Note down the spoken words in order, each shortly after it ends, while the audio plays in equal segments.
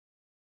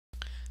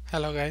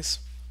Hello guys,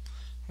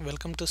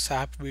 welcome to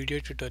SAP video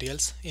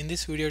tutorials. In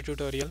this video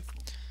tutorial,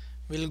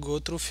 we'll go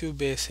through few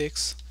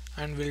basics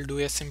and we'll do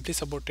a simply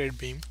supported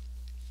beam.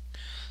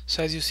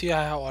 So as you see,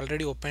 I have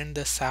already opened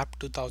the SAP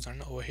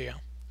 2000 over here,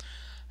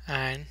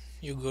 and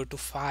you go to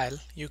file,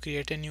 you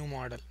create a new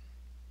model.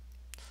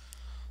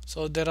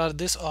 So there are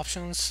these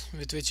options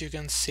with which you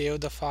can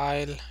save the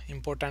file,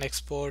 import and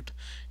export,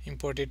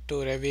 import it to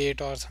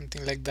Revit or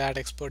something like that,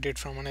 export it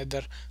from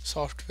another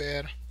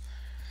software.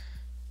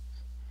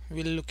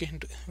 We'll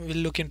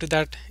look into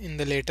that in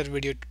the later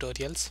video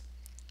tutorials.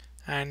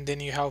 And then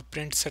you have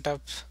print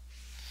setup.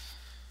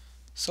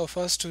 So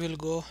first we'll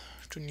go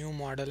to new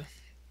model.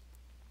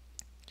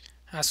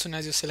 As soon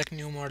as you select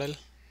new model,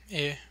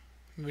 a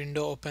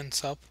window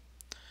opens up.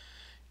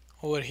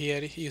 Over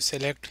here you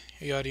select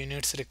your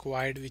units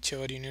required,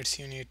 whichever units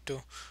you need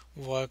to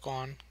work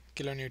on,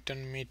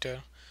 kilonewton,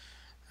 meter,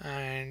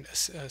 and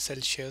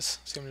Celsius.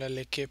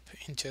 Similarly, keep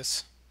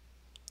inches.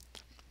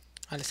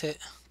 I'll say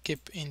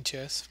keep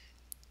inches.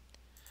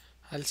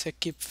 I'll say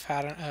keep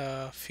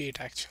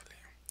feet actually.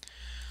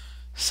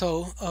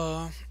 So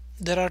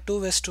there are two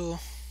ways to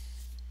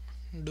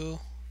do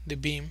the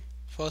beam.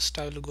 First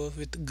I will go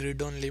with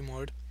grid only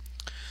mode.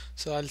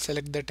 So I'll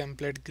select the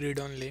template grid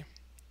only,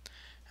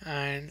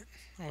 and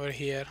over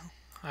here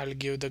I'll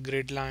give the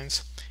grid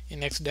lines.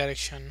 In X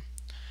direction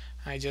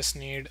I just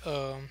need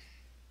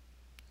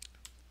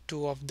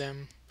two of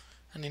them,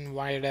 and in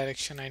Y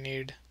direction I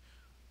need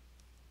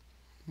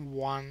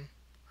one,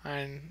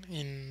 and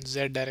in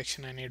Z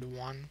direction I need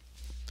one.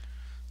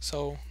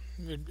 So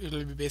it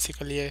will be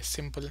basically a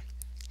simply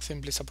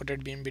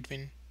supported beam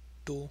between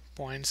 2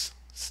 points,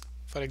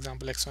 for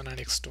example x1 and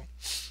x2.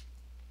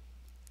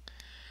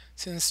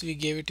 Since we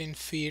gave it in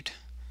feet,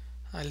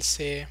 I'll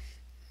say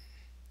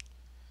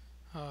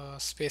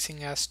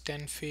spacing as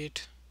 10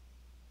 feet,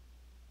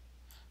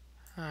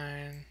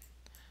 and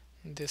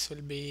this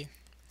will be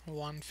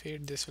 1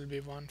 feet, this will be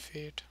 1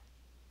 feet.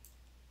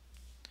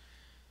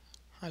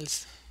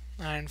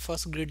 And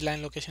first grid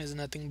line location is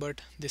nothing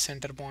but the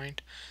center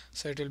point,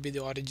 so it will be the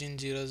origin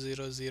 0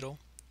 0 0.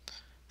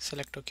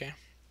 Select OK.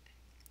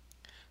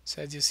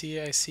 So as you see,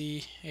 I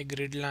see a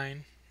grid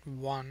line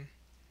 1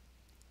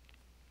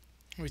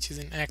 which is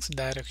in X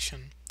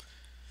direction.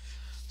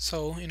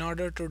 So in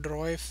order to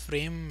draw a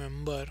frame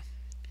member,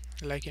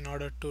 like in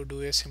order to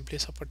do a simply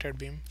supported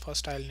beam,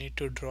 first I'll need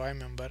to draw a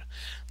member.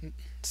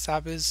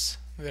 SAP is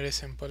very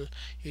simple.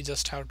 You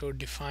just have to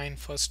define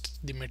first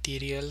the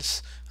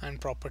materials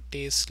and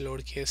properties,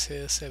 load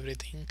cases,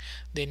 everything.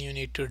 Then you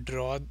need to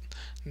draw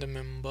the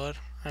member,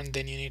 and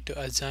then you need to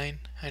assign,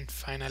 and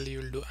finally you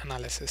will do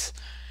analysis,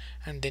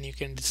 and then you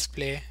can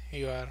display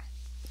your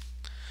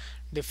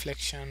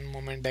deflection,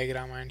 moment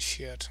diagram, and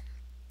shear.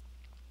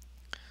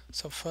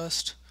 So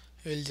first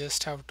we'll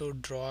just have to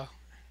draw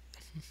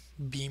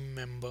beam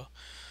member.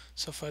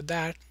 So for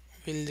that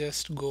we'll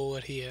just go over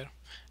here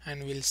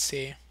and we'll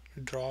say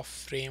draw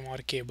frame or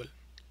cable,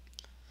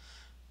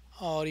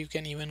 or you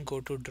can even go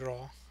to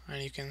draw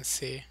and you can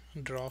say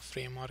draw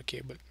frame or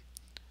cable.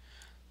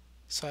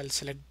 So I'll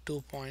select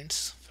 2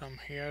 points from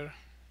here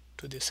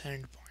to this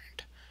end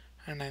point,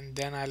 and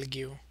then I'll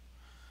give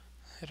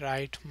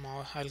I'll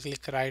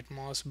click right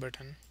mouse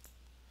button.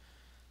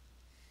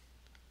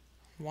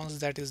 Once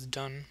that is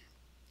done,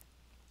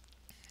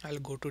 I'll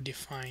go to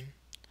define.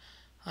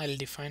 I'll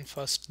define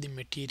first the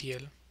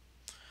material.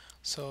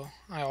 So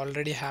I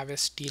already have a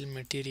steel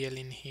material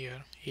in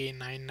here,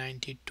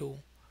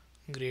 A992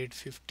 grade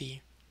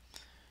 50.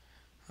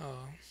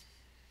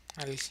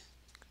 I'll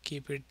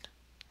keep it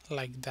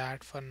like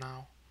that for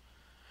now,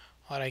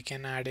 or I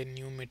can add a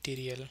new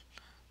material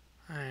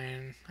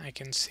and I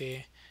can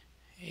say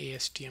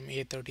ASTM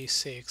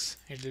A36.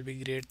 It will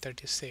be grade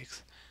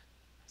 36.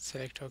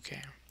 Select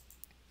OK.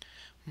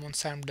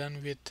 Once I'm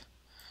done with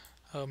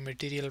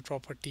material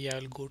property,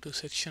 I'll go to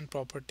section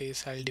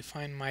properties. I'll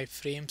define my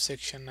frame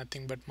section,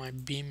 nothing but my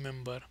beam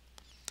member,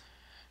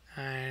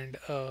 and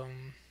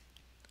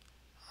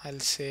I'll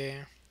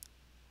say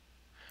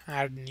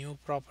add new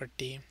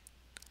property.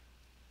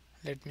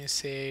 Let me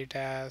say it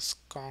as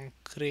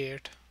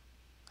concrete.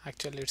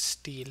 Actually it's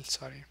steel,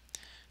 sorry,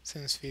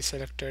 since we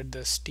selected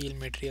the steel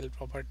material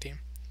property.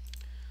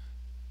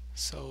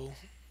 So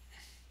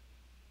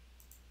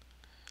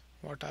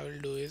what I will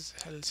do is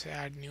I'll say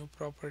add new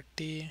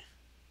property.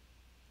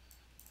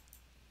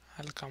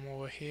 I'll come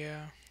over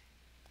here,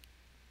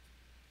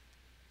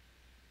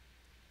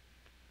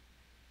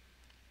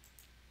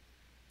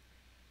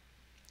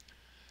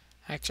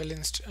 actually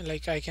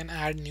like I can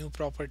add new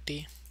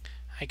property,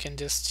 I can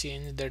just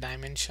change the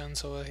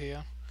dimensions over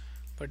here,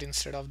 but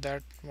instead of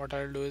that what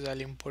I'll do is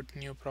I'll import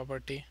new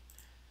property.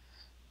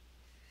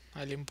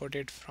 I'll import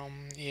it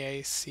from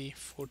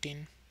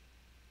AIC14.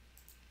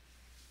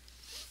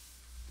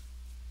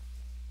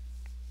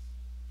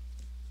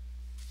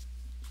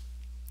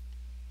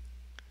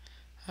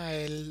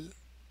 I'll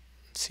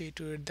see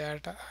to it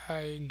that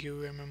I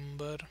give a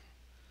member,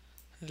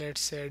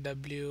 let's say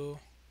W14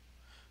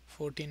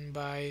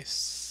 by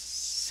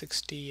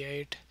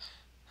 68.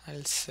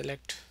 I'll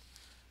select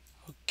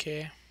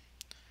OK.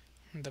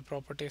 The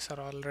properties are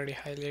already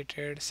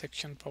highlighted.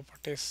 Section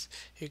properties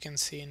you can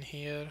see in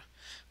here: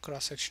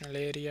 cross-sectional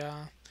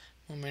area,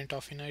 moment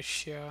of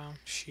inertia,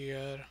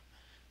 shear,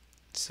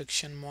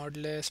 section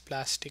modulus,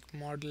 plastic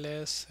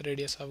modulus,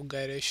 radius of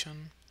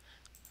gyration,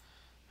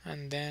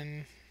 and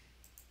then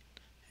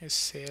you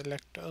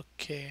select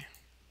OK.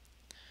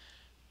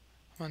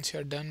 Once you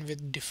are done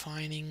with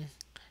defining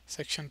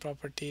section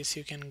properties,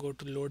 you can go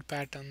to load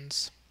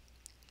patterns.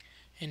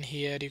 In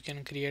here you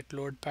can create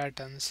load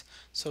patterns.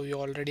 So we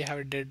already have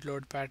a dead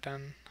load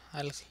pattern.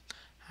 I'll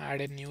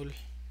add a new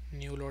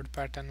load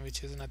pattern,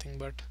 which is nothing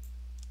but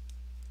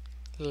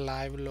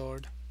live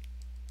load.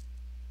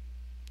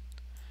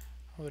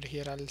 Over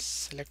here I'll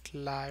select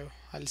live.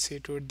 I'll see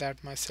to it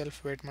that my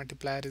self weight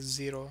multiplier is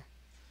 0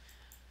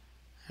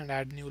 and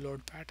add new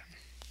load pattern,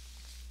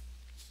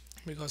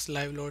 because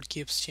live load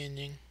keeps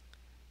changing,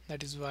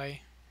 that is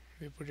why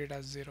we put it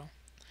as 0.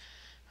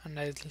 And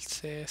I'll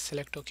say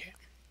select OK.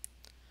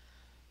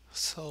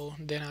 So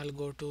then I'll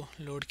go to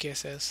load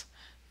cases.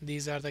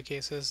 These are the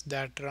cases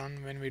that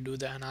run when we do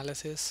the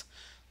analysis.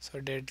 So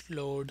dead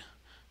load,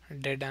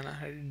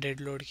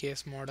 dead load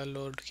case, model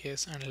load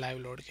case, and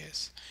live load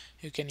case.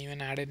 You can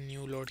even add a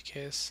new load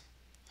case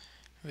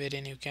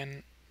wherein you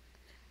can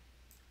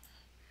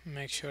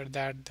make sure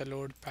that the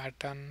load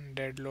pattern,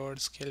 dead load,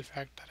 scale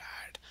factor,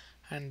 add,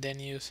 and then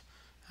you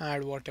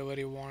add whatever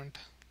you want.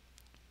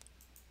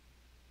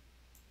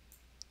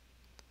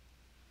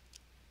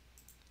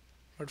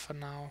 But for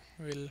now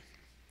this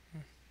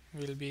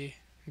will be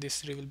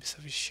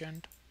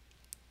sufficient.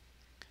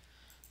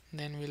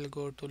 Then we'll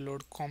go to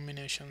load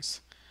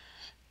combinations.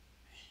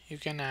 You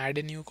can add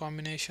a new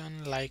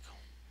combination like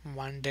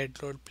 1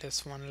 dead load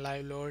plus 1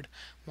 live load,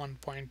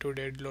 1.2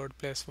 dead load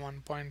plus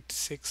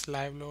 1.6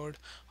 live load,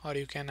 or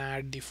you can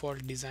add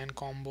default design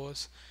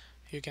combos.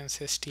 You can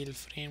say steel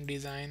frame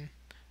design,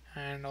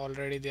 and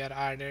already they are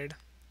added,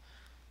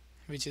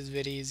 which is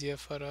very easier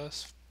for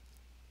us.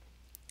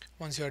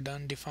 Once you are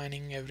done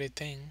defining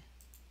everything,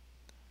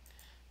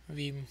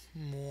 we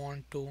move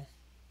on to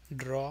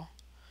draw.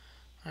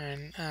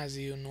 And as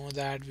you know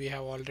that we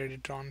have already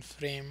drawn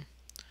frame,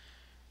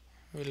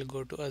 we'll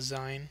go to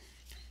assign.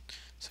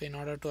 So in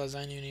order to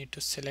assign, you need to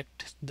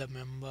select the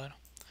member,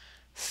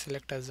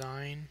 select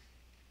assign,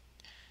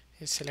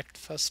 you select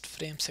first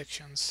frame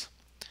sections.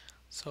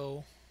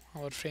 So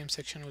our frame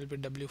section will be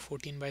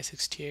W14 by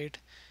 68.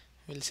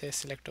 We'll say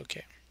select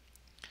OK.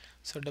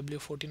 So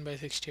W14 by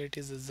 68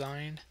 is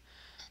assigned.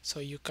 So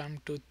you come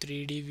to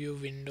 3D view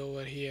window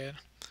over here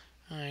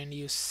and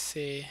you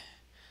say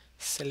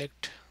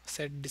select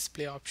set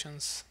display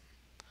options,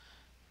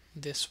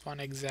 this one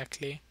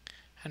exactly,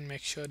 and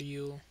make sure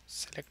you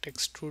select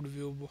extrude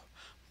view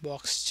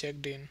box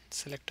checked in,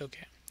 select OK,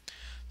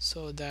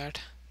 so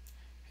that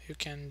you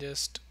can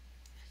just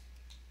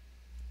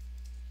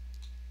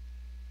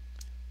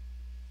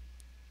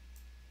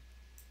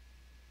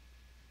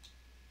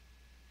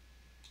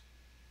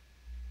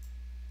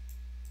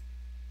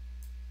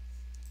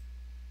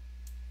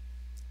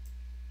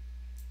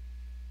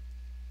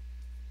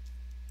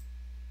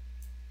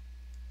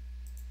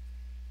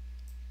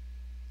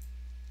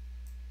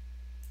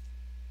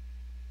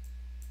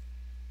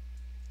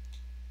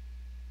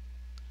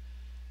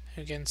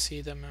you can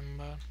see the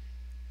member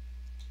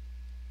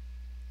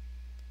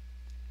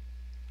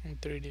in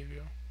 3D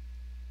view.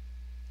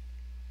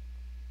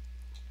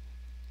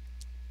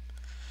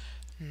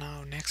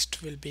 Now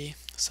next will be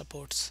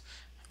supports.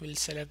 We'll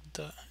select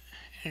the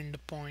end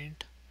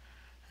point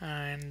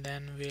and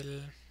then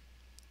we'll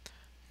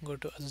go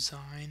to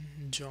assign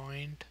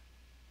joint,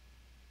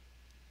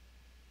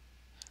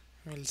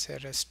 we'll say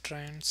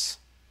restraints,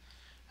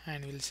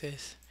 and we'll say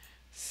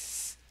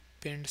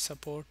pinned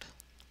support.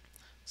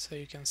 So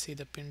you can see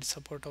the pinned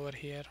support over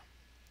here.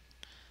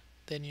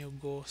 Then you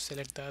go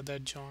select the other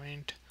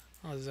joint,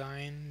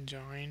 assign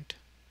joint,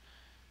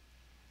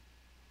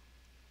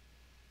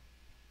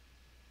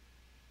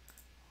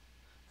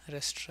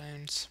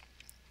 restraints,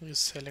 you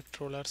select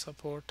roller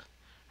support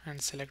and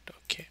select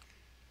OK.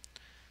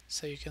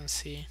 So you can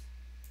see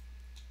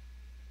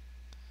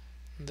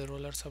the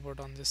roller support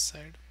on this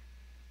side.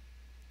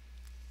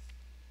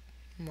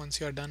 Once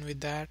you are done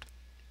with that,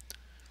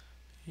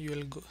 you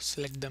will go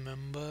select the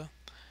member,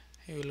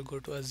 you will go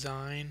to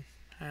assign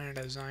and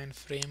assign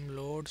frame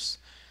loads,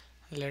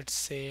 let's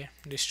say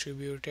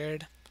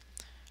distributed,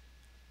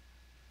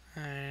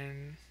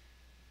 and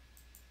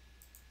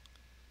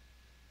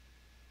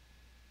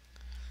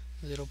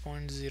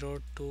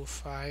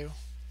 0.025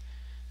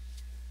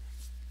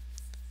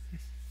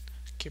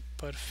 kip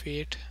per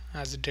feet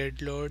as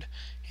dead load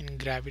in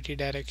gravity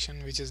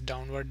direction, which is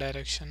downward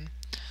direction.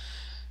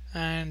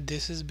 And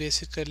this is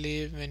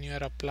basically when you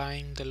are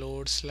applying the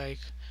loads, like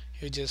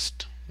you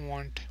just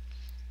want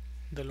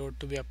the load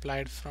to be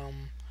applied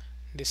from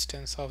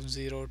distance of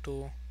 0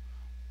 to,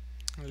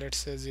 let's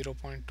say,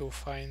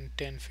 0.25 in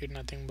 10 feet,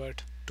 nothing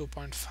but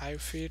 2.5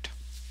 feet.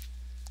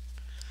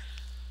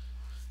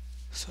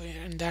 So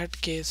in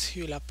that case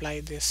you'll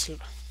apply this,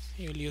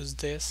 you'll use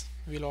this.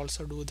 We'll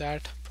also do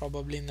that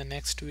probably in the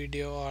next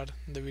video or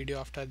the video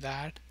after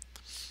that.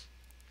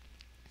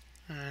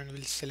 and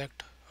we'll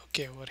select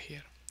OK over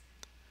here.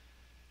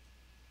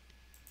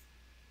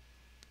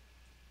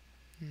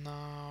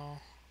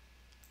 Now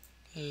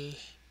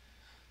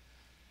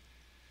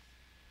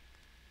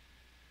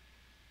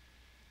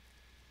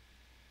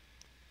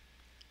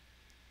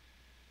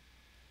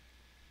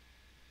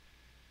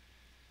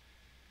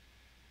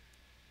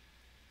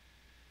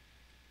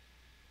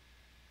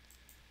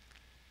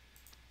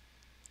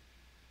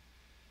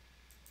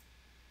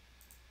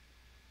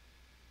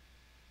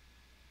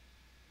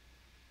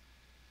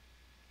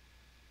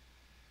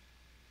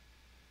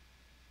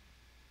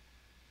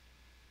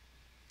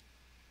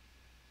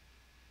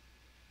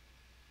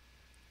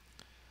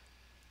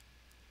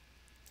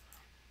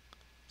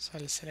so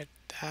I'll select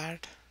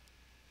that,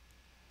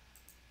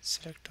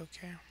 select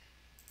OK.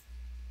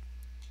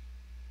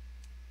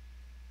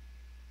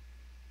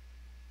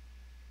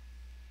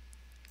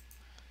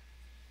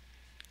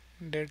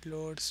 Dead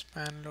load,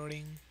 span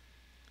loading.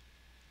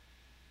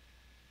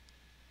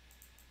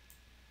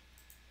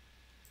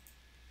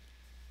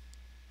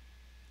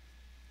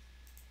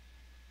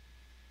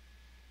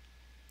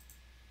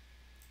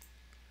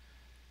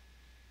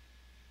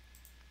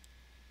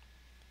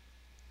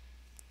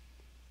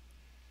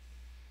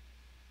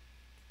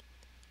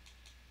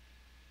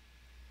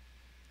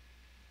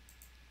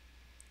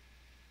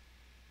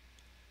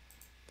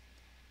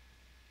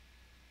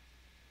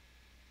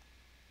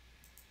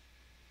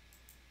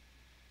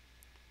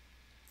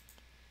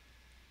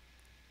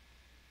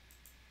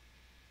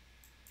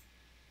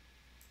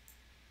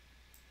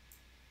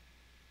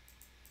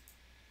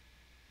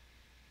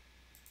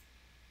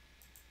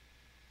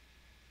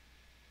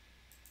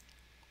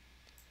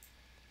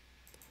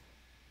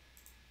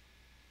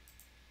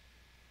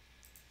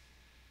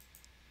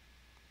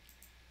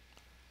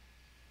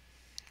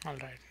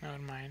 Alright, never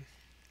mind.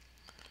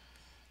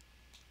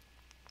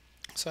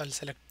 So I'll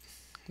select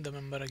the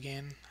member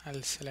again.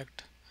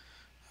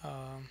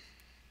 Um,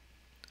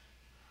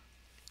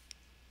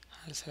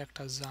 I'll select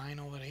assign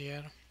over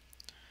here,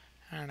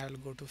 and I'll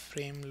go to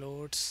frame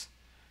loads.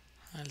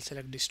 I'll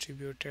select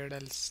distributed.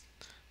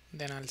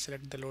 Then I'll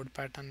select the load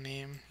pattern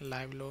name,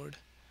 live load,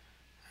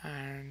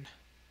 and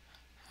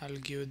I'll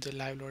give the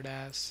live load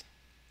as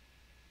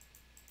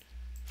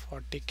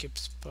 40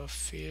 kips per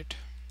feet.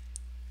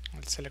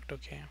 I'll select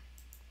OK.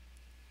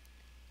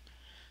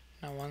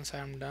 Now once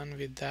I'm done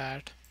with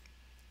that,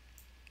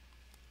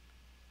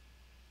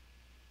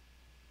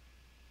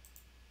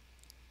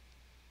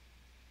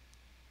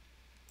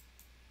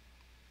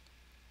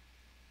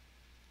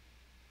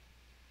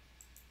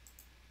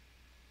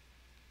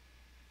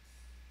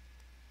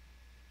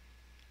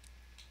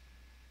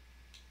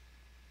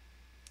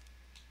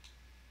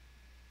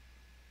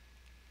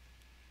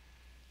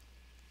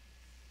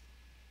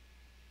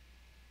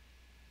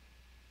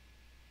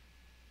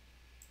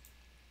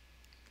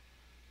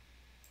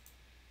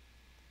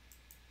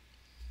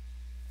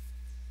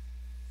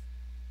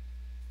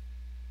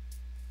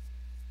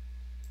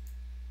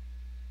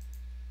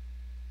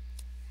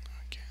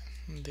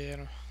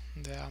 okay,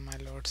 there are my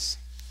loads.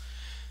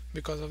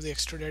 Because of the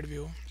extruded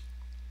view,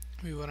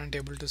 we weren't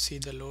able to see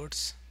the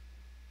loads,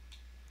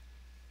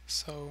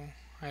 so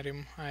I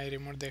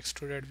removed the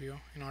extruded view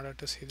in order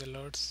to see the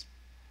loads.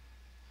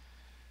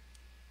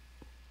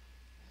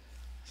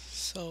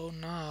 So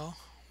now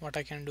what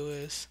I can do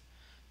is,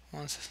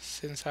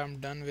 since I'm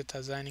done with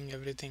assigning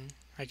everything,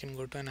 I can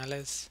go to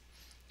analyze.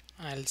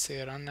 I'll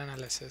say run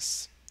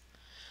analysis,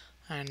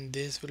 and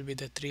this will be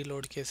the 3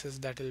 load cases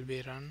that will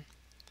be run.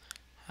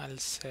 I'll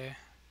say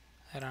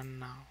run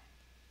now.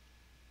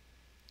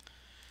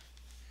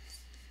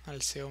 I'll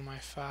save my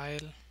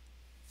file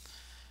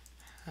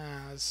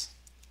as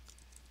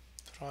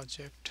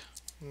project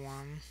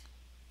 1.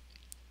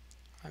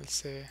 I'll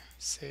say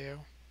save,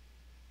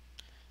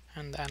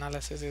 and the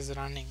analysis is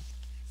running.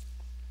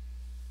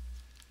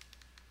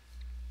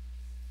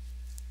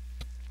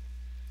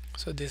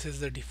 So this is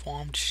the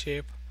deformed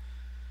shape.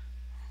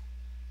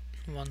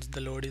 Once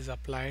the load is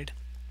applied,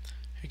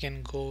 we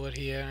can go over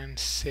here and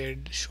say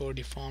show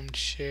deformed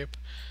shape.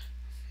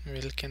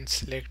 We can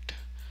select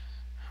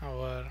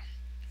our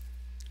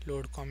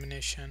load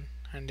combination,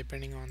 and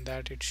depending on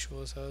that it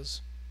shows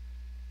us.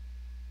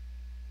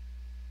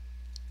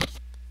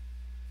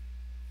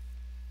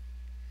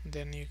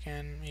 Then you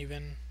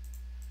can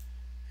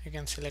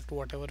select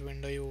whatever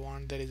window you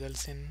want the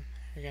results in.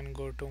 You can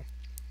go to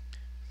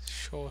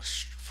show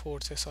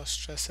forces or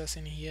stresses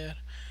in here.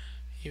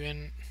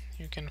 Even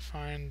you can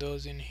find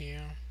those in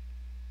here.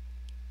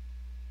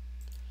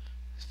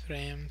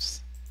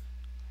 Frames,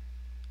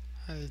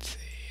 I'll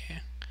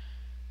say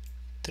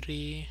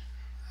 3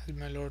 as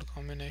my load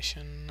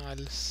combination.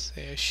 I'll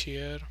say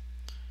shear.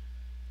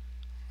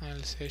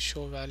 I'll say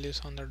show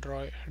values on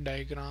the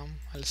diagram.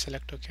 I'll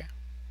select OK.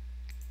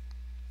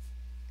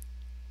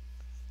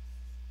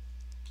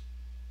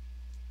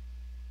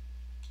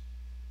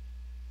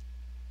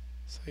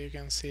 So you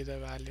can see the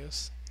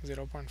values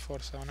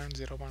 0.47 and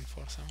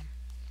 0.47.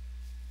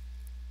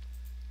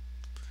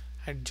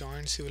 At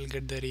joints you will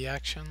get the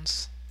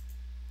reactions.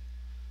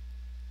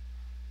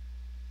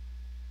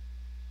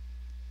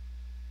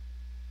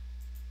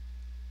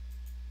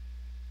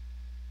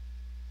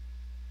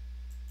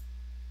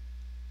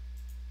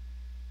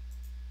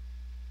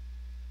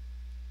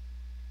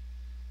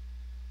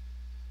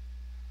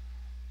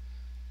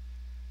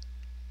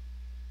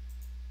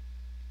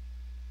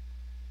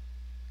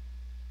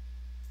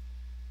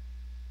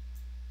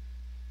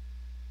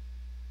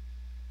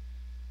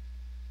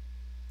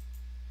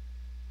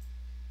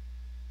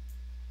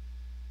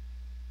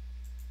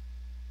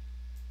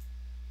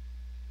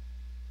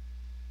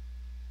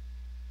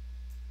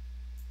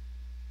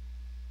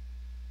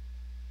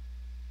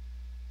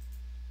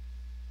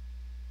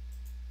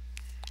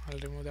 I'll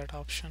remove that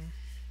option.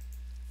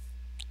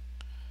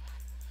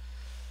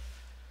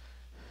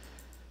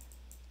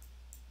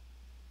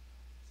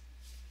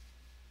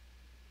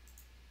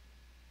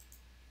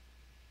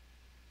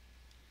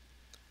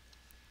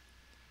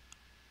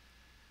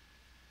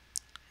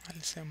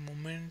 I'll say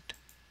moment,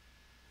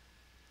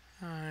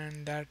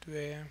 and that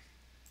way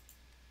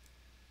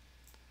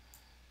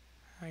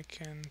I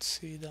can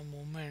see the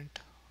moment.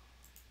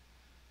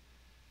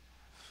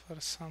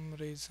 For some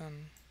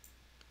reason,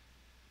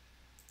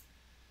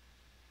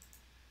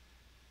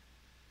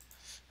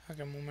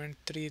 okay, moment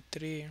 3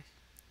 3,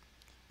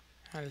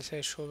 I'll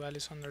say show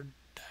values on the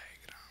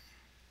diagram.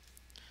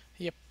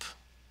 Yep,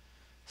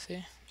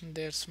 see,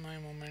 there's my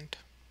moment.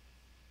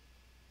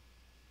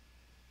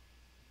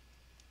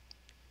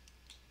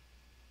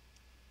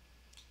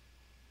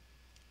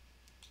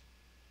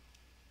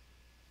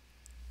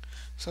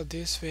 So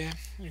this way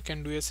you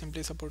can do a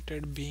simply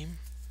supported beam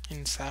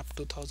in SAP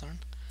 2000.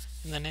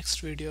 In the next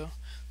video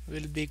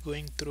we'll be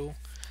going through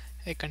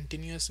a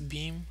continuous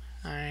beam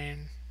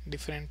and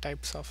different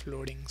types of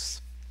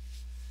loadings.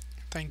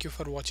 Thank you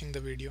for watching the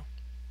video.